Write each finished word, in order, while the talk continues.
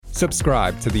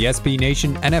Subscribe to the SB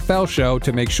Nation NFL show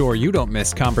to make sure you don't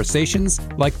miss conversations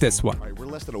like this one. All right, we're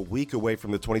less than a week away from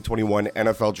the 2021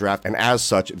 NFL Draft, and as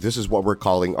such, this is what we're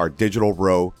calling our Digital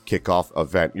Row kickoff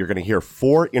event. You're going to hear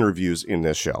 4 interviews in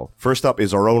this show. First up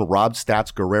is our own Rob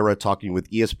Stats Guerrera talking with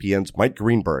ESPN's Mike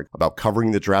Greenberg about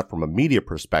covering the draft from a media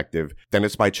perspective. Then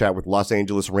it's my chat with Los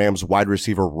Angeles Rams wide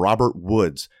receiver Robert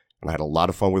Woods. And I had a lot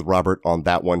of fun with Robert on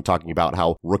that one, talking about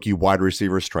how rookie wide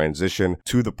receivers transition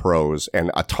to the pros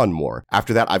and a ton more.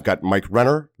 After that, I've got Mike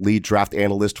Renner, lead draft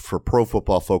analyst for Pro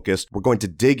Football Focus. We're going to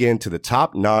dig into the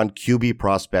top non-QB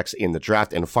prospects in the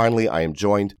draft. And finally, I am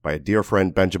joined by a dear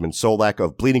friend, Benjamin Solak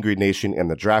of Bleeding Green Nation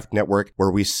and the Draft Network, where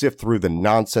we sift through the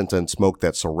nonsense and smoke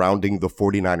that's surrounding the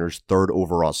 49ers' 3rd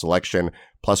overall selection.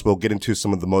 Plus, we'll get into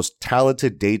some of the most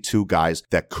talented day 2 guys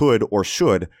that could or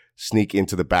should sneak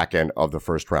into the back end of the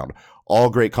first round. All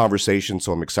great conversations,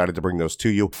 so I'm excited to bring those to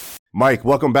you. Mike,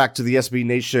 welcome back to the SB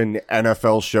Nation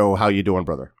NFL show. How you doing,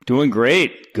 brother? Doing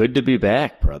great. Good to be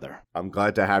back, brother. I'm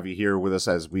glad to have you here with us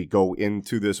as we go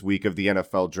into this week of the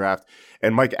NFL Draft.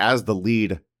 And Mike, as the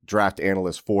lead draft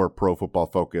analyst for Pro Football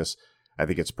Focus, I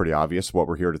think it's pretty obvious what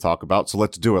we're here to talk about. So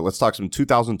let's do it. Let's talk some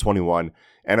 2021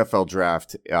 NFL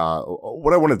Draft.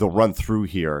 What I wanted to run through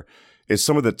here is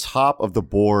some of the top of the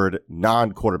board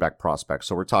non-quarterback prospects.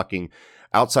 So we're talking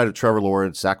outside of Trevor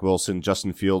Lawrence, Zach Wilson,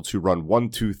 Justin Fields, who run 1,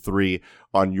 2, 3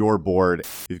 on your board.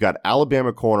 You've got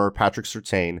Alabama corner Patrick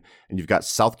Surtain, and you've got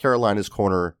South Carolina's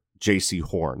corner J.C.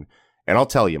 Horn. And I'll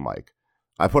tell you, Mike,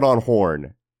 I put on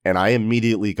Horn, and I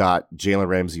immediately got Jalen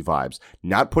Ramsey vibes.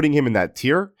 Not putting him in that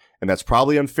tier, and that's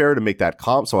probably unfair to make that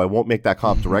comp, so I won't make that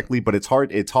comp directly, but it's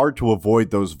hard to avoid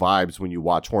those vibes when you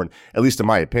watch Horn, at least in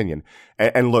my opinion.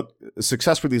 And look,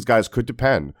 success for these guys could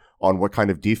depend on what kind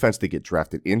of defense they get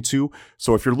drafted into.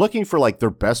 So if you're looking for like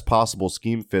their best possible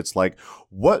scheme fits, like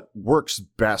what works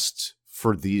best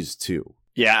for these two?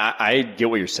 Yeah, I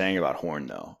get what you're saying about Horn,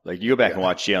 though. Like, you go back and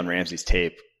watch Jalen Ramsey's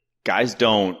tape, guys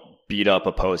don't beat up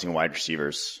opposing wide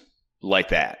receivers like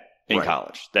that in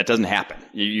college. That doesn't happen.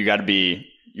 You got to be...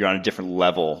 You're on a different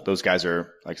level. Those guys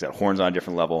are, like I said, Horn's on a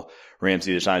different level.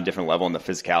 Ramsey is on a different level in the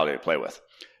physicality to play with.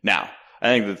 Now, I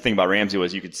think the thing about Ramsey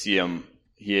was you could see him,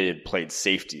 he had played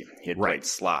safety. He had played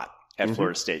slot at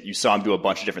Florida State. You saw him do a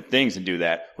bunch of different things and do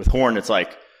that. With Horn, it's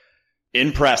like,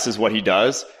 in press is what he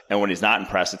does. And when he's not in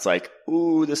press, it's like,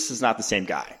 ooh, this is not the same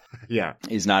guy. Yeah.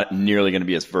 He's not nearly going to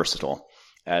be as versatile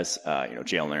as,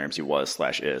 Jalen Ramsey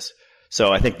was/is.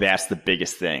 So I think that's the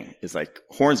biggest thing is like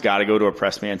Horn's got to go to a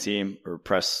press man team or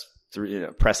press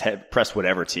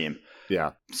whatever team.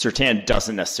 Yeah. Surtain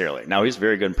doesn't necessarily. Now he's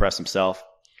very good in press himself.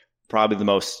 Probably the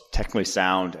most technically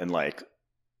sound and like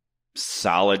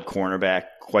solid cornerback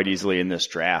quite easily in this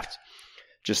draft.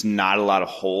 Just not a lot of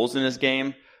holes in his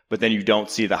game, but then you don't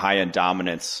see the high end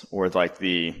dominance or like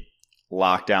the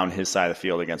lockdown his side of the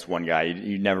field against one guy.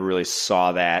 You never really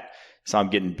saw that. Saw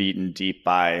him getting beaten deep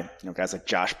by guys like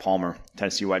Josh Palmer,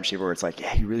 Tennessee wide receiver, where it's like,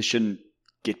 yeah, you really shouldn't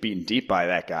get beaten deep by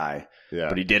that guy. Yeah.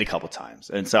 But he did a couple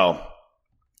times. And so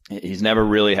he's never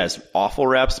really has awful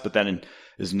reps, but then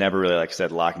is never really, like I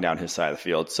said, locking down his side of the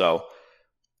field. So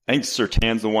I think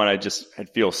Surtain's the one I'd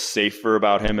feel safer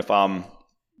about him if I'm,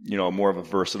 more of a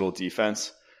versatile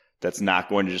defense that's not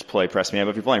going to just play press man. But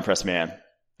if you're playing press man,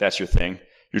 that's your thing.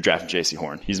 You're drafting J.C.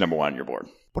 Horn. He's number 1 on your board.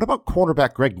 What about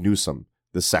cornerback Greg Newsome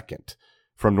the second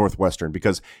from Northwestern?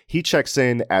 Because he checks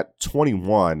in at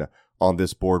 21 on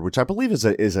this board, which I believe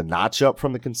is a notch up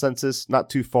from the consensus. Not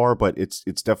too far, but it's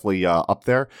definitely up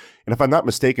there. And if I'm not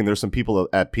mistaken, there's some people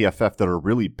at PFF that are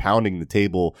really pounding the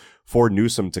table for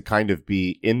Newsome to kind of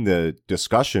be in the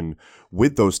discussion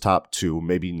with those top 2,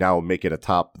 maybe now make it a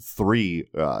top 3,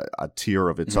 a tier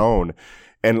of its own.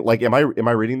 And like, am I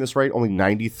reading this right? Only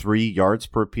 93 yards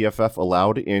per PFF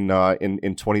allowed in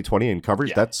 2020 in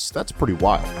coverage. Yeah. That's pretty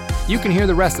wild. You can hear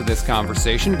the rest of this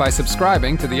conversation by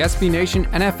subscribing to the SB Nation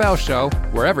NFL show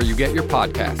wherever you get your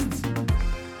podcasts.